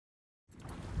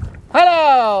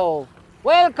Hello!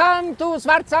 Welcome to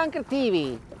Svartzonker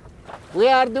TV. We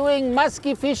are doing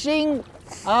musky fishing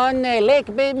on Lake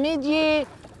Bemidji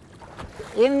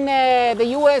in the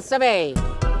US of A.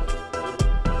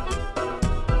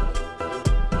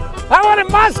 I want a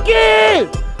muskie!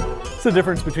 It's the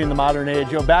difference between the modern age.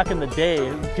 You know, back in the day,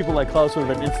 people like Claes would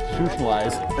have been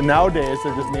institutionalized. And nowadays,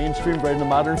 they're just mainstreamed right into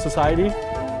modern society.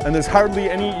 And there's hardly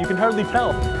any, you can hardly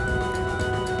tell.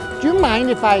 Do you mind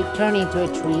if I turn into a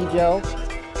tree, Joe?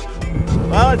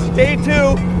 Well, it's day 2.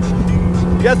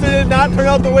 Guess it did not turn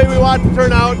out the way we want it to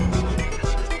turn out.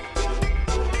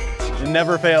 It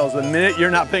never fails. The minute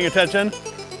you're not paying attention,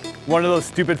 one of those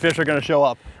stupid fish are going to show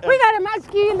up. We got a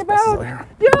muskie in the boat.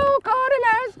 You caught a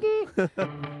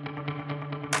muskie.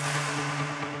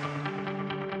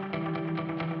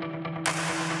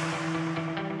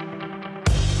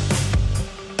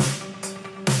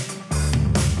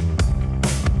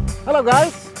 Hello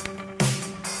guys.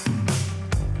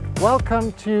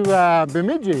 Welcome to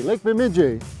Bemidji, Lake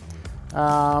Bemidji.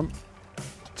 On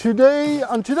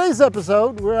today's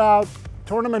episode, we're out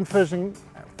tournament fishing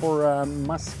for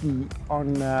muskie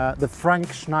on the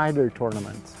Frank Schneider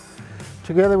tournament.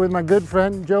 Together with my good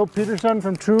friend Joe Peterson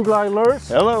from TrueGlide Lures.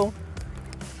 Hello.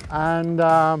 And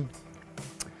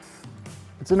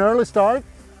it's an early start.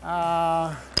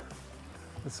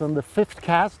 It's on the 5th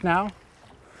cast now.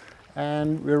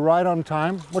 And we're right on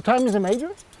time. What time is the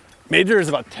major? Major is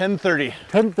about 10:30.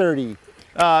 10:30.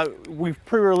 We're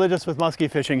pretty religious with muskie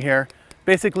fishing here.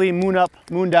 Basically moon up,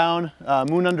 moon down,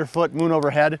 moon underfoot, moon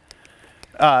overhead.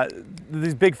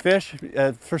 These big fish,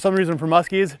 for some reason for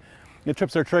muskies, it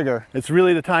trips their trigger. It's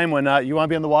really the time when you want to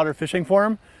be in the water fishing for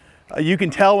them. You can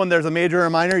tell when there's a major or a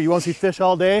minor. You won't see fish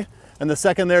all day. And the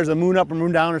second there's a moon up or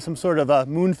moon down or some sort of a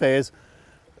moon phase,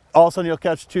 all of a sudden you'll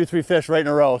catch 2 or 3 fish right in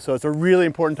a row. So it's a really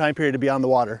important time period to be on the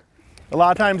water. A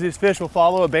lot of times these fish will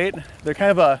follow a bait. They're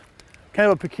kind of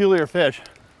a peculiar fish.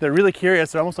 They're really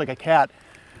curious. They're almost like a cat.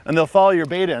 And they'll follow your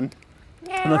bait in.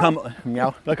 And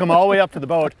they'll come all the way up to the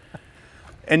boat.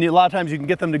 And a lot of times you can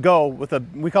get them to go with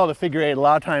we call it a figure 8. A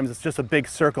lot of times it's just a big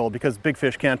circle because big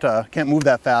fish can't move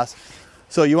that fast.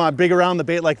 So you want to big around the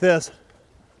bait like this.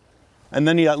 And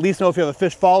then you at least know if you have a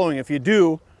fish following. If you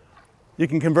do, you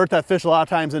can convert that fish a lot of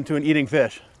times into an eating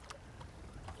fish.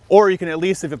 Or you can at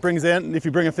least, if you bring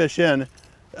a fish in,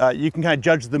 you can kind of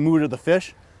judge the mood of the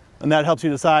fish, and that helps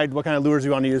you decide what kind of lures you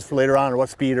want to use for later on, or what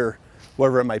speed, or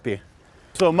whatever it might be.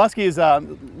 So muskie is a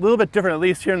little bit different, at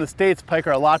least here in the States. Pike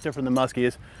are a lot different than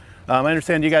muskies. I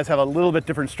understand you guys have a little bit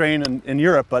different strain in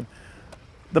Europe, but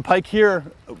the pike here,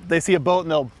 they see a boat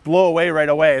and they'll blow away right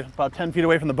away, about 10 feet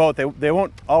away from the boat. They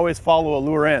won't always follow a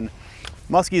lure in.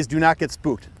 Muskies do not get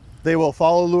spooked. They will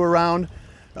follow the lure around.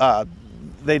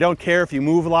 They don't care if you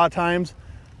move a lot of times.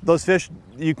 Those fish,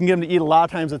 you can get them to eat a lot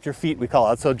of times at your feet, we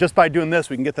call it. So just by doing this,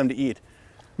 we can get them to eat.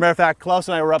 Matter of fact, Claes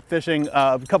and I were up fishing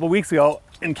a couple weeks ago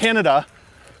in Canada,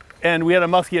 and we had a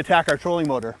muskie attack our trolling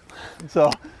motor.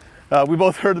 So we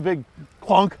both heard a big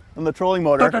clunk on the trolling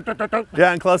motor.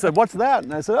 Yeah, and Claes said, "What's that?"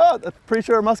 And I said, "Oh, I'm pretty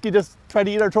sure a muskie just tried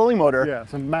to eat our trolling motor." Yeah,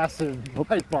 some massive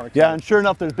bite marks. Yeah, and sure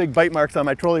enough, there's big bite marks on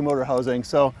my trolling motor housing.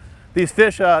 So these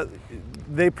fish,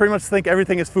 they pretty much think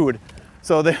everything is food.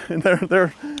 So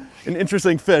they're an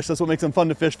interesting fish. That's what makes them fun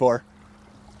to fish for.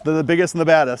 They're the biggest and the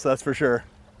baddest, that's for sure.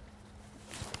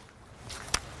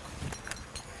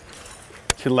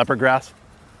 See the leopard grass?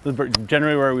 This is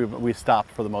generally where we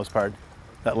stopped for the most part.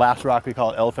 That last rock, we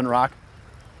call it Elephant Rock,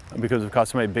 because we've caught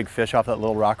so many big fish off that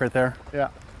little rock right there. Yeah.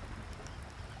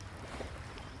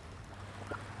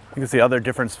 You can see the other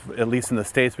difference, at least in the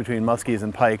States, between muskies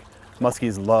and pike.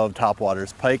 Muskies love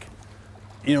topwaters. Pike,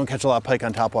 you don't catch a lot of pike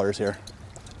on topwaters here.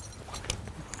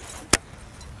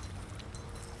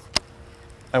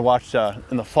 I watched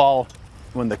in the fall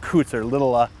when the coots are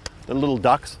little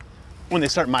ducks. When they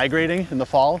start migrating in the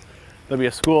fall, there'll be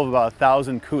a school of about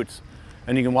 1,000 coots,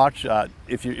 and you can watch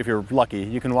if you're lucky,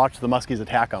 you can watch the muskies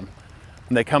attack them.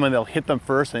 And they come in, they'll hit them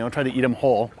first, and they don't try to eat them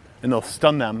whole, and they'll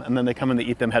stun them, and then they come in to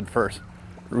eat them head first.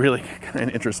 Really kind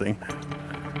of interesting.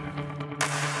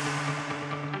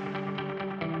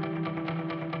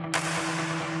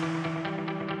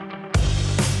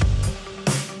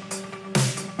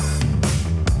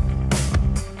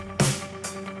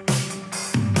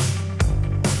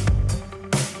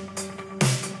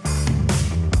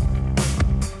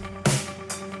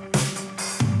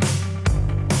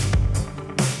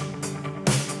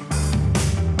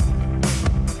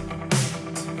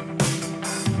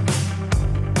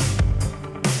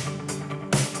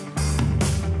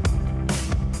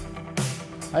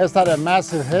 I just had a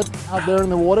massive hit out there in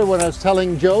the water when I was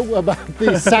telling Joe about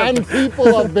the sand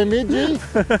people of Bemidji,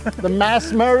 the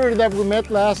mass murder that we met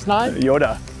last night.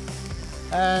 Yoda.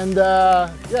 And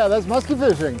yeah, that's musky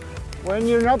fishing. When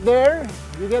you're not there,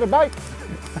 you get a bite.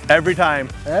 Every time.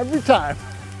 Every time.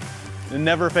 It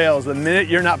never fails. The minute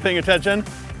you're not paying attention,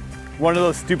 one of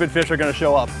those stupid fish are going to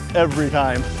show up every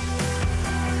time.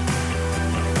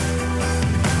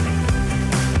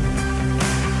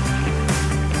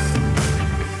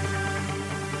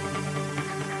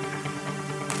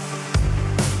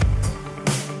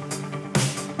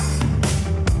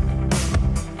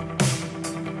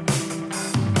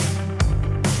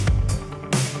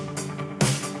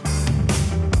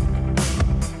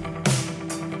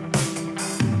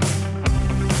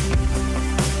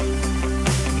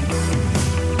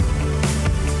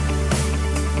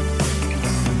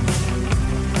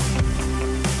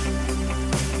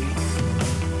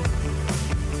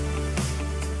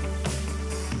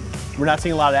 We're not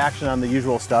seeing a lot of action on the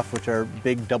usual stuff, which are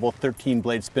big double 13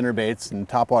 blade spinner baits, and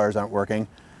top waters aren't working.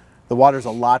 The water's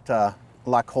a lot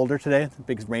colder today. The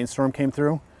big rainstorm came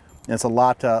through, and it's a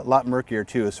lot murkier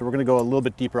too. So we're going to go a little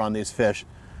bit deeper on these fish.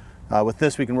 With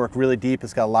this, we can work really deep.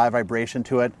 It's got a live vibration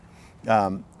to it.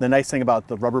 The nice thing about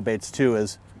the rubber baits too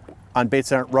is, on baits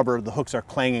that aren't rubber, the hooks are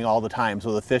clanging all the time.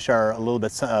 So the fish are a little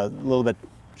bit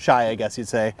shy, I guess you'd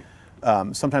say.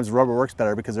 Sometimes rubber works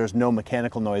better because there's no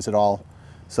mechanical noise at all.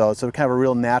 So it's kind of a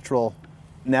real natural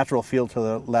feel to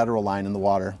the lateral line in the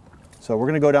water. So we're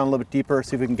going to go down a little bit deeper,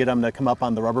 see if we can get them to come up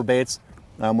on the rubber baits.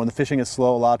 When the fishing is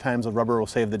slow, a lot of times the rubber will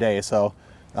save the day. So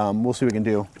we'll see what we can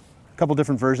do. A couple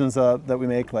different versions that we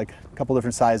make, like a couple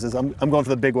different sizes. I'm going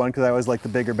for the big one because I always like the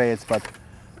bigger baits, but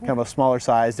kind of a smaller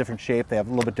size, different shape. They have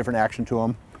a little bit different action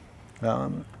to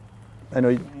them. I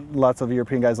know lots of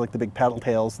European guys like the big paddle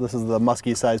tails. This is the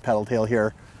musky size paddle tail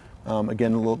here.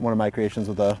 Again, one of my creations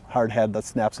with a hard head that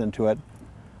snaps into it.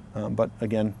 But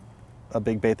again, a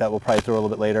big bait that we'll probably throw a little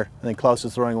bit later. I think Claes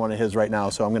is throwing one of his right now,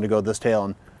 so I'm going to go this tail,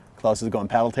 and Claes is going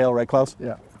paddle tail, right, Claes?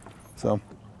 Yeah. So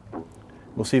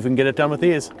we'll see if we can get it done with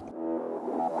these.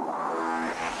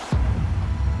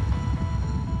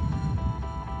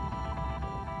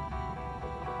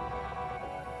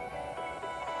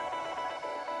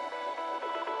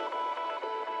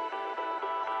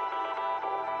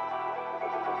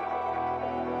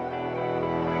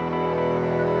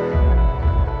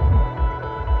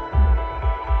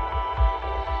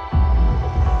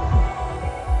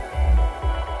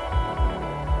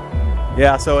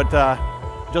 Yeah, so it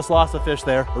just lost a fish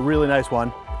there, a really nice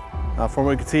one. From what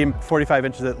we could see, 45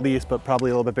 inches at least, but probably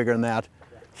a little bit bigger than that.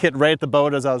 Hit right at the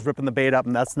boat as I was ripping the bait up,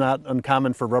 and that's not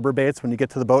uncommon for rubber baits. When you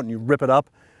get to the boat and you rip it up,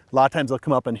 a lot of times they'll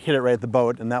come up and hit it right at the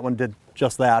boat, and that one did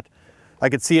just that. I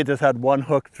could see it just had one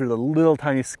hook through the little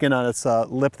tiny skin on its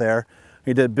lip there.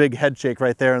 He did a big head shake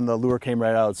right there, and the lure came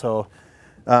right out. So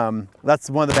that's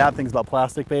one of the bad things about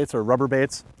plastic baits or rubber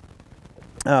baits.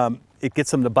 It gets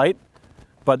them to bite.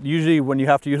 But usually when you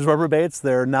have to use rubber baits,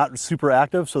 they're not super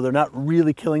active, so they're not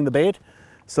really killing the bait.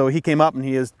 So he came up and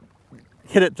he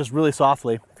hit it just really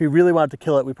softly. If he really wanted to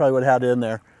kill it, we probably would have had it in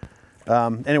there.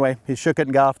 Anyway, he shook it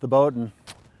and got off the boat, and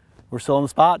we're still in the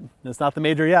spot. It's not the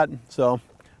major yet, so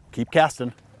keep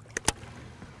casting.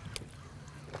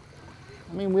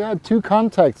 I mean, we had 2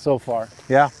 contacts so far.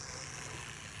 Yeah.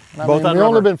 I mean, we've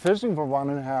only been fishing for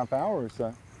 1.5 hours.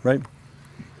 So. Right.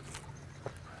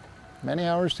 Many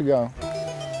hours to go.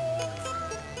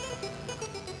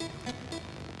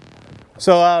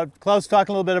 So Claes talked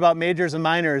a little bit about majors and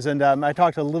minors, and I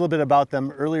talked a little bit about them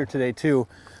earlier today too.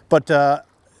 But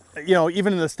you know,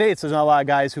 even in the States, there's not a lot of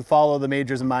guys who follow the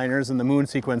majors and minors and the moon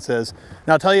sequences. And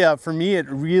I'll tell you, for me, it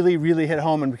really, really hit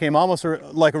home and became almost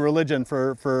like a religion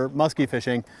for muskie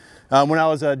fishing when I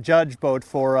was a judge boat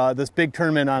for this big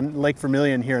tournament on Lake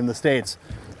Vermilion here in the States.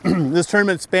 This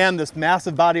tournament spanned this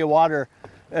massive body of water.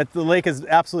 The lake is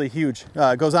absolutely huge.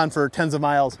 It goes on for tens of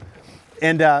miles.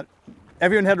 And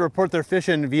everyone had to report their fish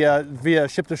in via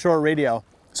ship-to-shore radio.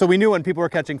 So we knew when people were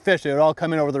catching fish, they would all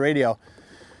come in over the radio.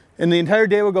 And the entire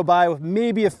day would go by with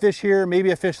maybe a fish here,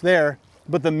 maybe a fish there.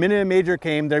 But the minute a major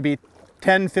came, there'd be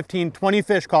 10, 15, 20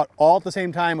 fish caught all at the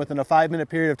same time within a 5-minute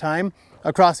period of time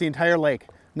across the entire lake.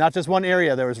 Not just one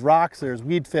area. There was rocks, there's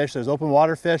weed fish, there's open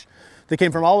water fish. They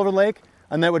came from all over the lake,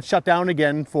 and then would shut down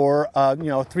again for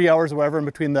 3 hours or whatever in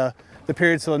between the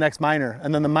periods till the next minor.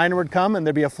 And then the minor would come and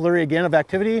there'd be a flurry again of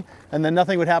activity, and then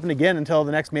nothing would happen again until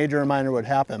the next major or minor would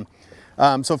happen.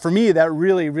 So for me, that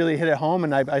really, really hit it home,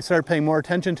 and I started paying more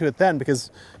attention to it then,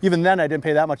 because even then I didn't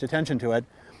pay that much attention to it.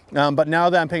 But now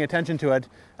that I'm paying attention to it,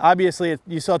 obviously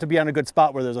you still have to be on a good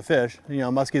spot where there's a fish. You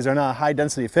know, muskies are not a high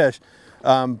density fish,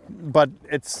 but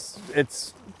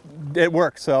it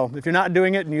works. So if you're not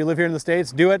doing it and you live here in the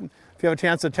States, do it. If you have a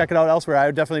chance to check it out elsewhere, I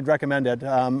would definitely recommend it.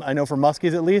 I know for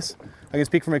muskies at least, I can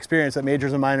speak from experience at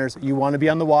majors and minors, you want to be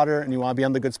on the water and you want to be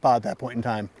on the good spot at that point in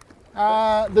time.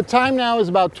 The time now is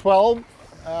about 12.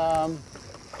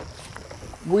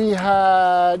 We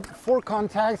had 4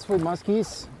 contacts with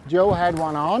muskies. Joe had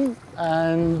one on,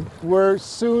 and we're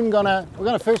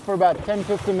gonna fish for about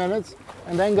 10-15 minutes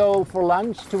and then go for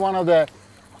lunch to one of the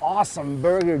awesome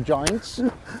burger joints.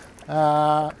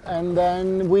 And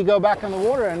then we go back on the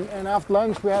water, and after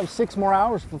lunch we have 6 more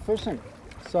hours for fishing.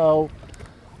 So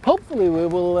hopefully we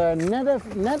will net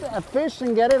a fish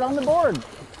and get it on the board.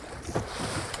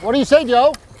 What do you say,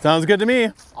 Joe? Sounds good to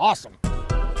me. Awesome.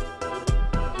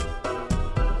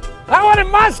 I want a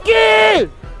muskie!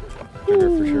 Sugar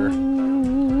for sure.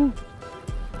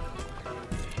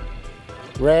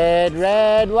 Red,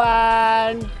 red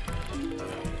wine.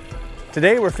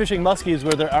 Today we're fishing muskies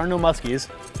where there are no muskies.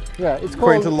 Yeah, it's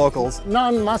according called to the locals.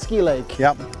 Non-musky lake.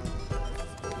 Yep.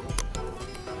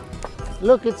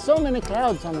 Look, it's so many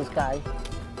clouds on the sky.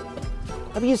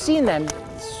 Have you seen them?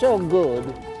 It's so good.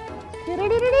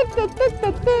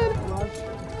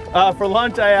 For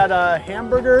lunch I had a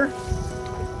hamburger.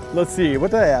 Let's see,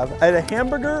 what did I have? I had a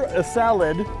hamburger, a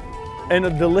salad, and a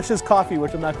delicious coffee,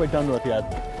 which I'm not quite done with yet,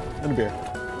 and a beer.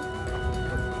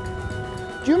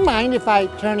 Do you mind if I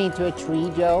turn into a tree,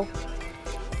 Joe?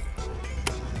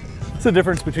 It's the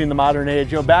difference between the modern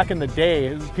age. You know, back in the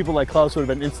day, people like Claes would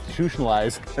have been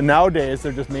institutionalized, and nowadays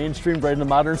they're just mainstreamed right into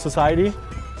modern society,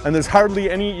 and there's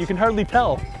hardly any, you can hardly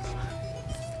tell.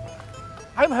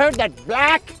 I've heard that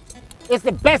black is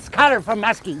the best color for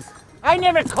muskies. I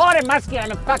never caught a muskie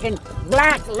on a fucking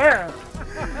black lure.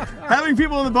 Having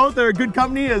people in the boat that are good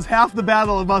company is half the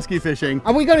battle of muskie fishing.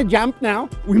 Are we gonna jump now?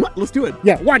 We might, let's do it.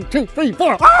 Yeah, 1, 2, 3,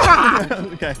 4. Ah!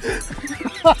 Okay.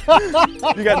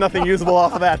 You got nothing usable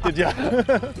off of that, did you?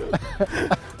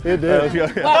 It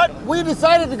did. But we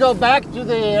decided to go back to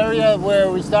the area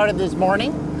where we started this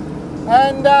morning,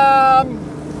 and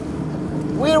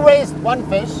we raised 1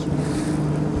 fish.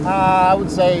 I would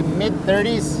say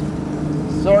mid-30s,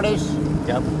 sortish.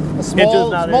 Yep. A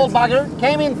small bugger.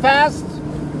 Came in fast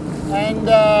and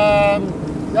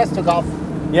just took off.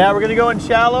 Yeah, we're gonna go in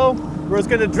shallow. We're just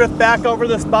gonna drift back over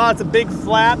the spot. It's a big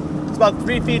flat. It's about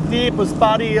 3 feet deep with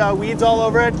spotty weeds all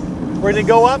over it. We're gonna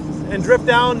go up and drift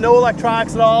down, no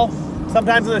electronics at all.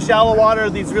 Sometimes in the shallow water,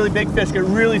 these really big fish get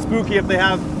really spooky if they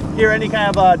hear any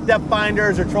kind of depth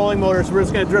finders or trolling motors. So we're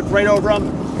just gonna drift right over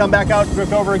them, come back out,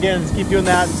 drift over again, just keep doing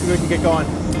that and see if we can get going.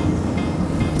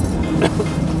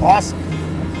 Awesome.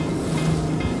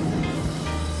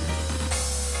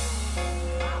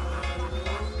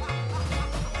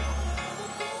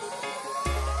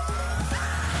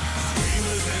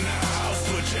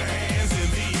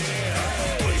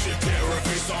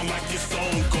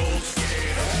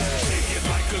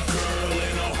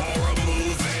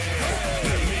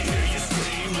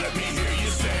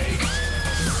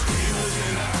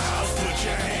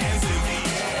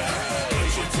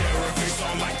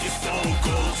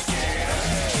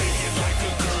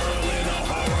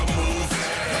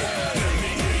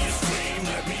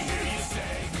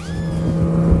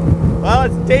 Well,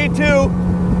 it's day 2.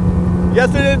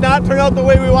 Yesterday did not turn out the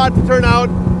way we wanted to turn out.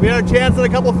 We had a chance at a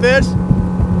couple fish,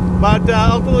 but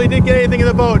ultimately didn't get anything in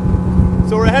the boat.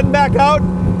 So we're heading back out.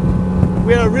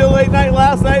 We had a real late night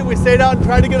last night. We stayed out and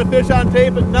tried to get a fish on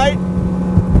tape at night.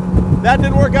 That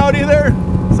didn't work out either.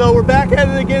 So we're back at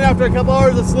it again after a couple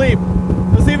hours of sleep.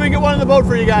 Let's see if we can get one in the boat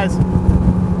for you guys.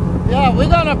 Yeah, we're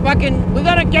gonna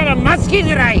get a muskie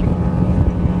today.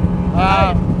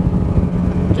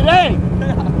 Today.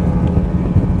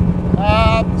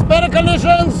 It's better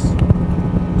conditions.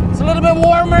 It's a little bit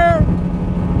warmer,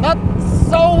 not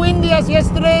so windy as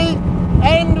yesterday,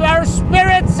 and our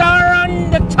spirits are on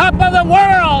the top of the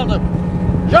world.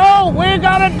 Joe, we're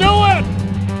gonna do it.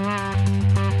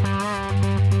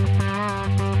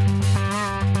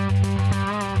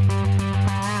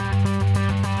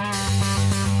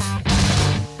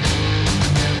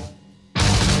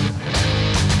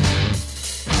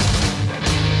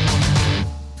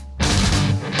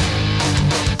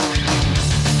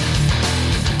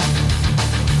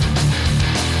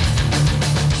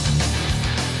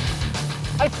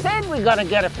 I said we're gonna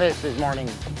get a fish this morning.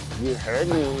 You heard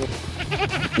me.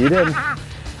 You did.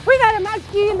 We got a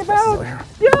muskie in the boat.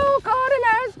 You caught a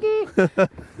muskie.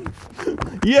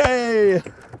 Yay!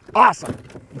 Awesome.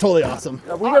 Totally awesome.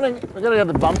 We're gonna get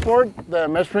the bump board, the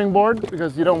measuring board,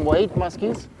 because you don't weigh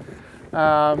muskies.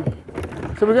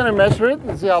 So we're gonna measure it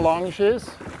and see how long she is.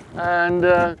 And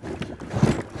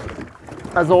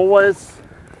as always,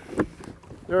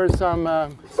 there are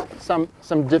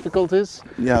some difficulties.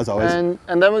 Yeah, as always. And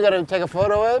then we got to take a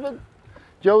photo of it.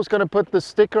 Joe's going to put the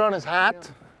sticker on his hat.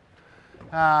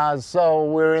 So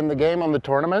we're in the game on the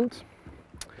tournament.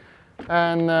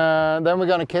 And then we're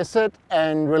going to kiss it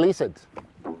and release it.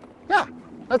 Yeah,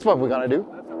 that's what we're going to do.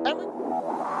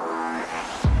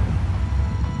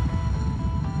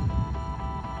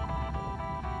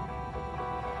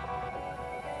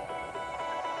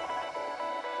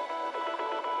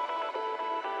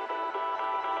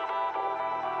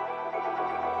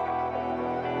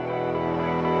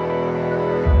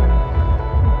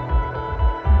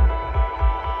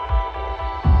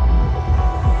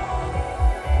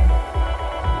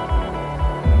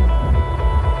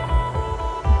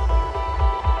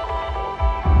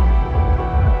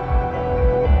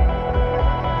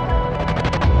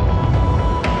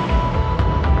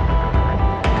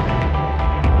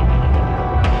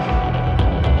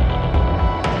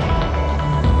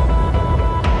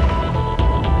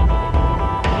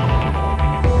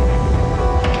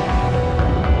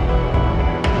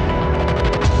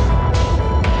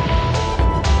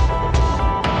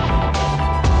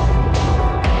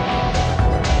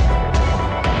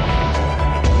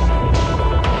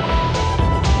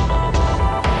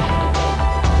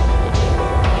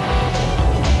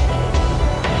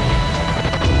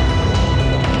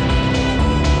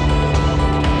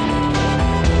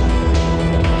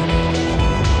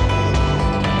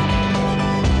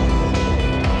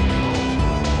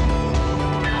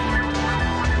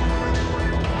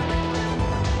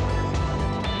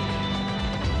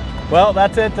 Well,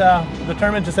 that's it. The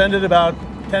tournament just ended about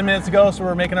 10 minutes ago, so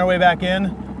we're making our way back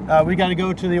in. We got to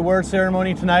go to the award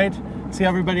ceremony tonight, see how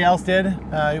everybody else did.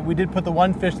 We did put the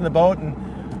one fish in the boat, and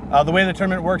the way the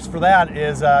tournament works for that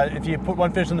is if you put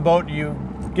one fish in the boat, you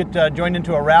get joined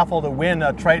into a raffle to win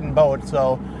a Triton boat.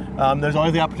 So there's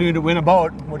always the opportunity to win a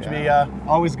boat, which would be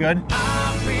always good.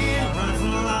 I've been running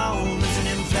from the law, losing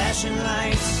them flashing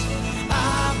lights.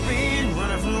 I've been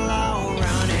running from the law,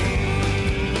 running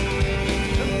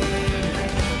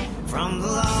from the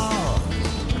law.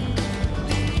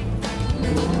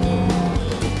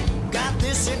 Got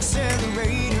this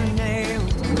accelerator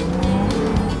nailed.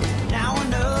 Now I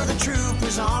know the truth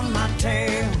is on my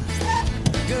tail.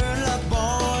 Good luck,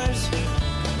 boys.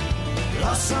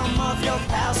 Lost some of your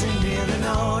pals in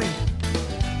Illinois.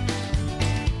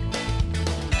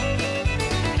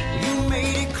 You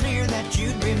made it clear that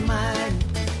you'd be mine.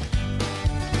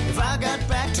 If I got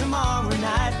back tomorrow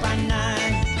night by 9,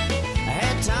 I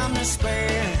had time to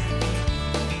spare.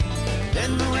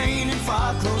 Then the rain and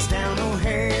fog closed down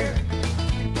O'Hare.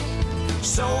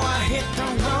 So I hit the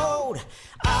road.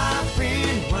 I've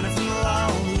been running from the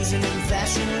law, losing them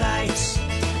flashing lights.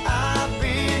 I've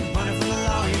been running from the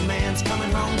law, your man's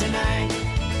coming home tonight.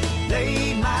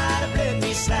 They might have let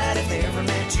me slide if they ever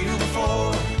met you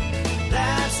before.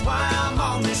 That's why I'm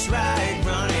on this ride,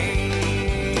 running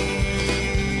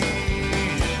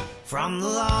from the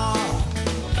law.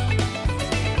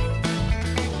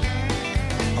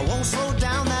 I won't slow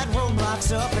down, that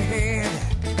roadblock's up ahead,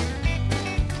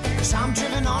 'cause I'm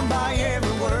driven on by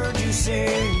every word you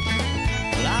said.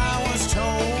 Well, I was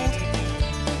told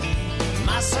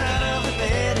my side of the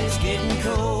bed is getting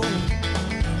cold.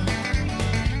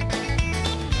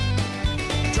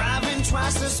 Driving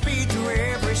twice the speed through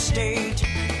every state.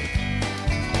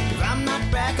 If I'm not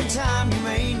back in time, you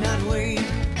may not wait.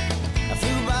 I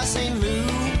flew by St.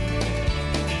 Louis.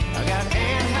 I got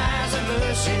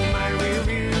Anheuser-Busch in my rear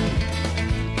view.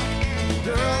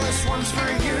 Girl, this one's for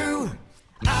you.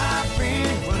 I've been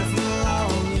running from the law,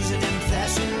 losing them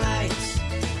flashing lights.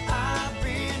 I've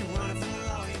been running from the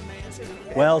law, your man's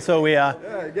coming. Well, so we Yeah,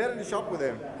 get in the shop with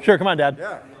him. sure, come on, Dad.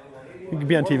 Yeah. You can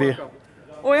be on TV.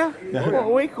 Oh yeah? Oh,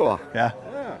 way cool. Yeah.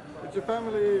 Yeah. It's a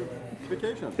family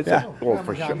vacation. It's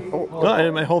For sure. Oh,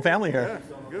 Oh, my whole family here.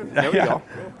 good. There we go.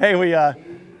 Hey, we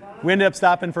ended up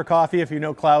stopping for coffee. If you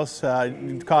know Claes,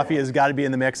 coffee has got to be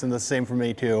in the mix, and the same for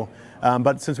me too.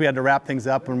 But since we had to wrap things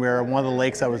up and we were one of the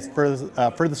lakes that was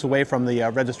furthest away from the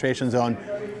registration zone,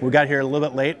 we got here a little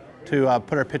bit late to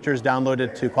put our pictures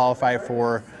downloaded to qualify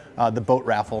for the boat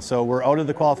raffle. So we're out of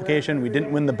the qualification. We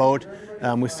didn't win the boat.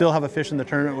 We still have a fish in the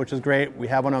tournament, which is great. We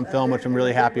have one on film, which I'm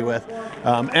really happy with.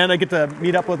 And I get to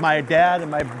meet up with my dad and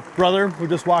my brother, who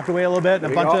just walked away a little bit,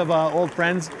 and a bunch of old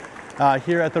friends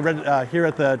here at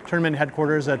the tournament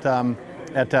headquarters at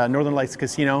Northern Lights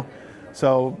Casino.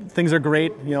 So things are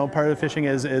great. You know, part of the fishing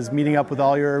is meeting up with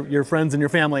all your friends and your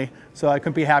family. So I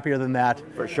couldn't be happier than that.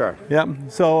 For sure. Yep.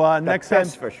 So next time.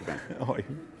 Best fisherman.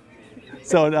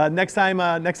 So next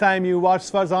time you watch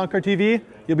Svartzonker TV,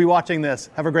 you'll be watching this.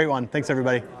 Have a great one. Thanks,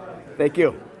 everybody. Thank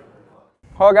you.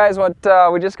 Well, guys,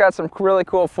 we just got some really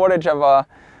cool footage of a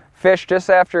fish just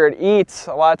after it eats.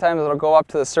 A lot of times it'll go up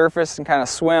to the surface and kind of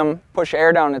swim, push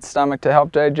air down its stomach to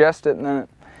help digest it, and then it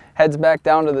heads back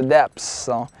down to the depths.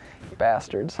 So,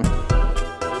 bastards.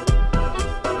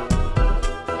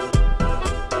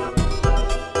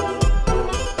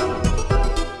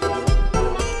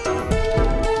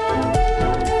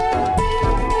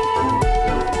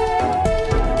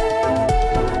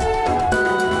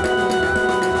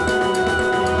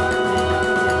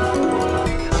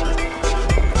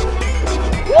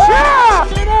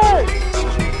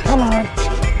 Come on.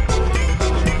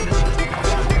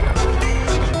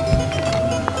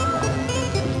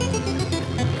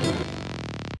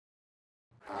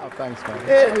 Oh, thanks, man.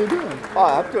 Hey. How are you doing?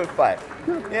 Oh, I'm doing fine.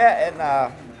 Yeah,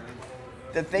 and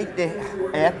the thing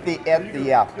at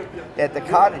the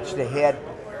cottage they had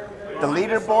the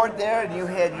leaderboard there, and you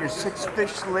had your 6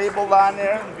 fish labeled on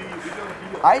there.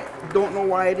 I don't know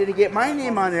why I didn't get my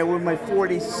name on there with my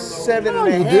 47 and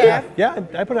a half. Yeah,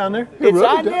 I put it on there. It's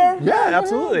on there? Yeah,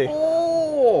 absolutely.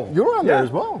 Oh, You're on there as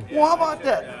well. well, how about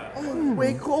that? Oh,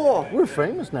 way cool. We're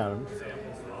famous now.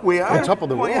 We are On top of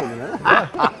the world, yeah. you know?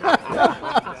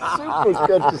 Super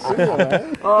good to see you,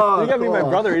 man. Oh, You got to meet my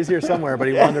brother. He's here somewhere, but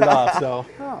he wandered off. So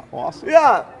Oh, awesome.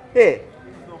 yeah. Hey,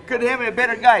 couldn't have a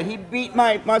better guy. He beat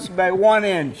my muskie by 1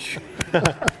 inch.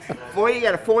 Boy, you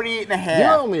got a 48 and a half.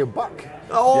 You're only a buck.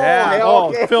 Oh, yeah. hell, Oh,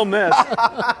 okay. film this.